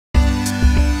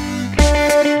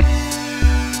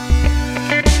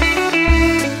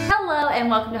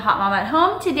Hot Mom at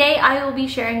Home. Today I will be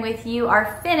sharing with you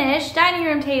our finished dining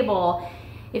room table.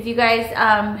 If you guys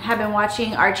have been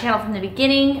watching our channel from the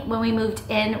beginning, when we moved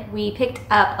in, we picked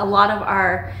up a lot of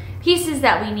our pieces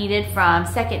that we needed from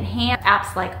secondhand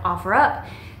apps like OfferUp.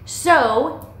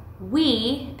 So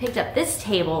we picked up this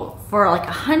table for like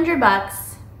 $100,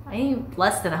 I think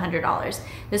less than $100.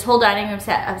 This whole dining room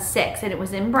set of 6, and it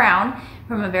was in brown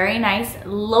from a very nice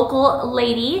local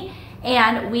lady,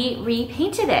 and we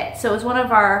repainted it. So it was one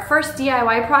of our first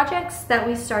DIY projects that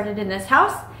we started in this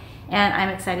house, and I'm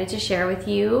excited to share with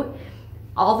you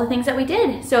all the things that we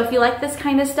did. So if you like this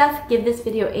kind of stuff, give this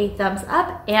video a thumbs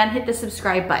up and hit the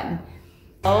subscribe button.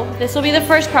 So this will be the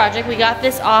first project. We got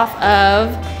this off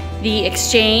of the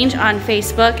exchange on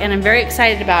Facebook, and I'm very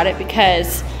excited about it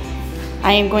because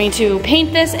I am going to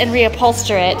paint this and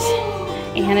reupholster it,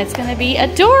 and it's gonna be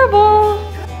adorable.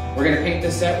 We're gonna paint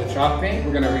this set with chalk paint.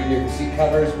 We're gonna redo the seat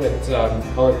covers with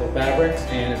colorful fabrics,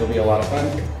 and it'll be a lot of fun.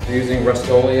 We're using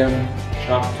Rust-Oleum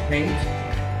chalked paint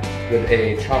with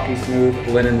a chalky smooth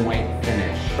linen white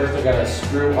finish. First I gotta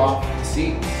screw off the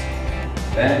seats.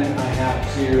 Then I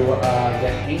have to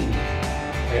get paint.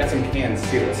 I got some cans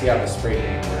too. Let's see how the spray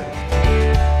paint works.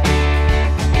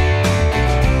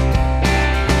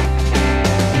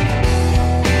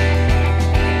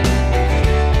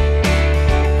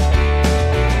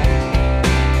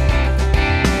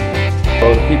 So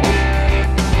the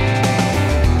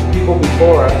people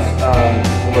before us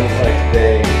looks like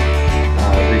they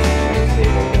recently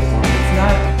tabled this on. It's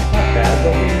not bad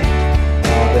looking,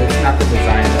 but it's not the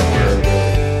design that we're really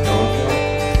going for.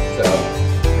 So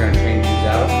we're going to change these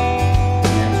out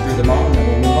and screw them on, and then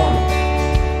we'll move on.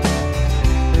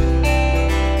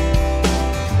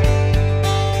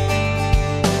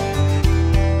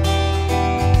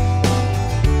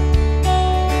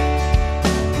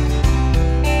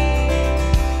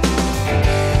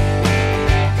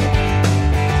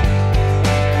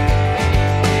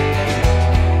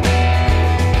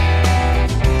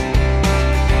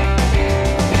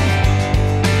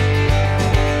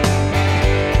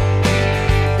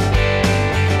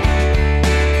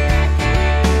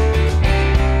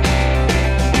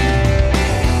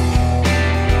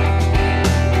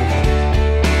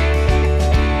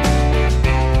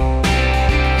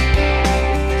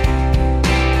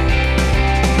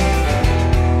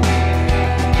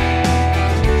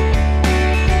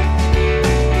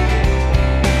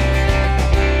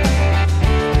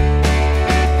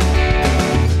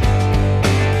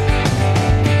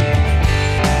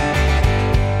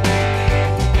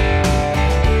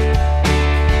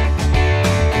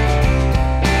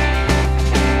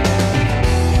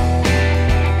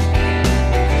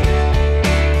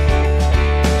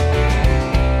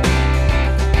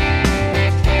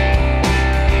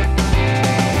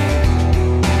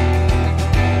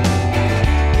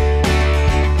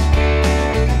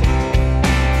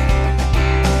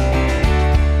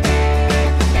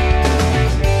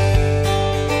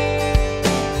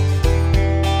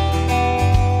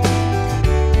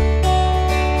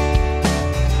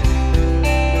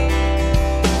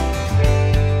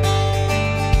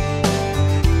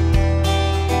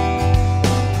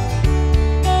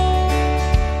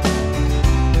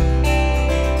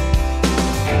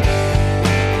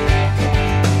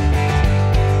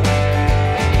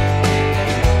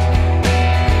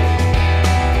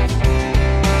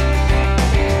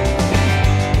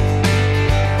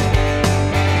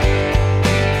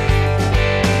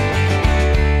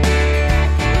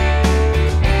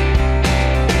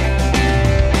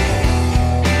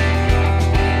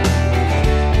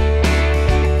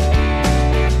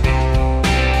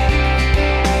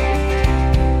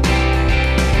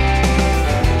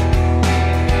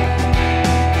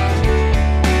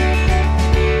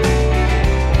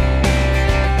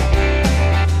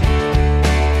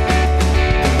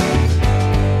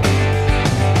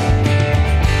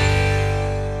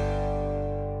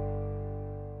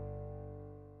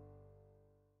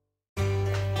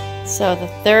 So the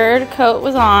third coat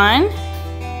was on.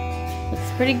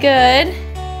 Looks pretty good.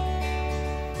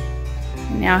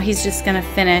 Now he's just gonna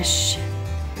finish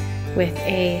with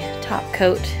a top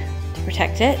coat to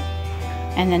protect it.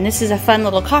 And then this is a fun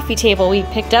little coffee table we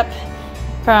picked up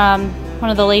from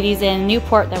one of the ladies in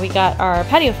Newport that we got our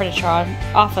patio furniture on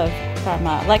off of from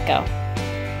Letgo.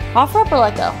 OfferUp or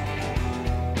Letgo?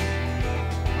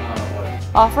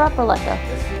 OfferUp or Letgo?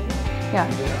 Yeah.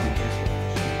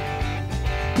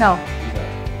 No.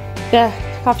 The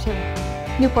coffee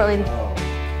table. Newport lady.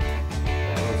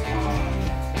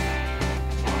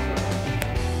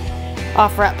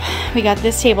 OfferUp. We got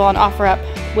this table on OfferUp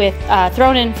with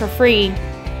thrown in for free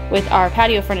with our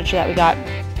patio furniture that we got.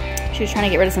 She was trying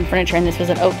to get rid of some furniture, and this was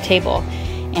an oak table,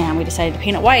 and we decided to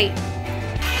paint it white.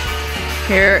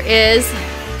 Here is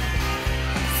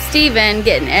Steven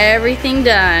getting everything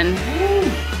done.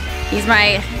 He's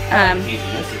my,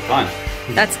 this is fun.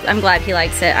 I'm glad he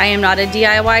likes it. I am not a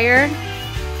DIYer,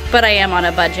 but I am on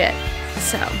a budget,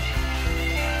 so.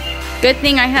 Good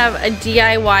thing I have a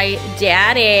DIY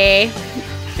daddy.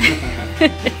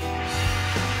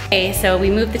 Okay, so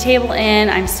we moved the table in.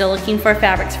 I'm still looking for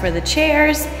fabrics for the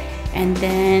chairs. And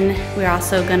then we're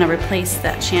also gonna replace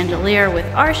that chandelier with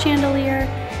our chandelier.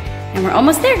 And we're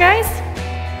almost there, guys.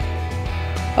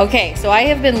 Okay, so I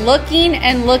have been looking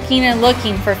and looking and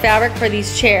looking for fabric for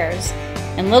these chairs.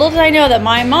 And little did I know that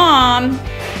my mom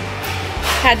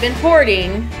had been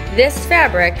hoarding this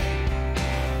fabric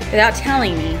without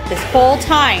telling me this whole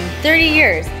time, 30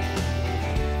 years.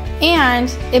 And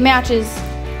it matches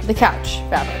the couch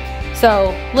fabric.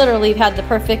 So literally we've had the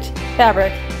perfect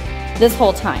fabric this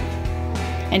whole time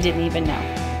and didn't even know.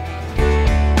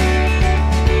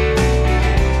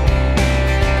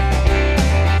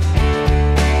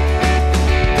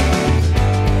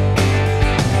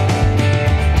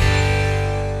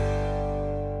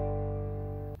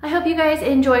 I hope you guys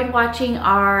enjoyed watching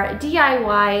our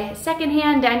DIY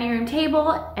secondhand dining room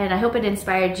table, and I hope it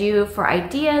inspired you for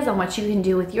ideas on what you can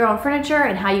do with your own furniture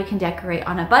and how you can decorate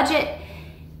on a budget.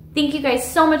 Thank you guys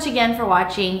so much again for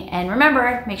watching, and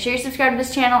remember, make sure you subscribe to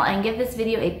this channel and give this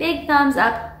video a big thumbs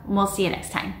up, and we'll see you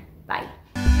next time. Bye.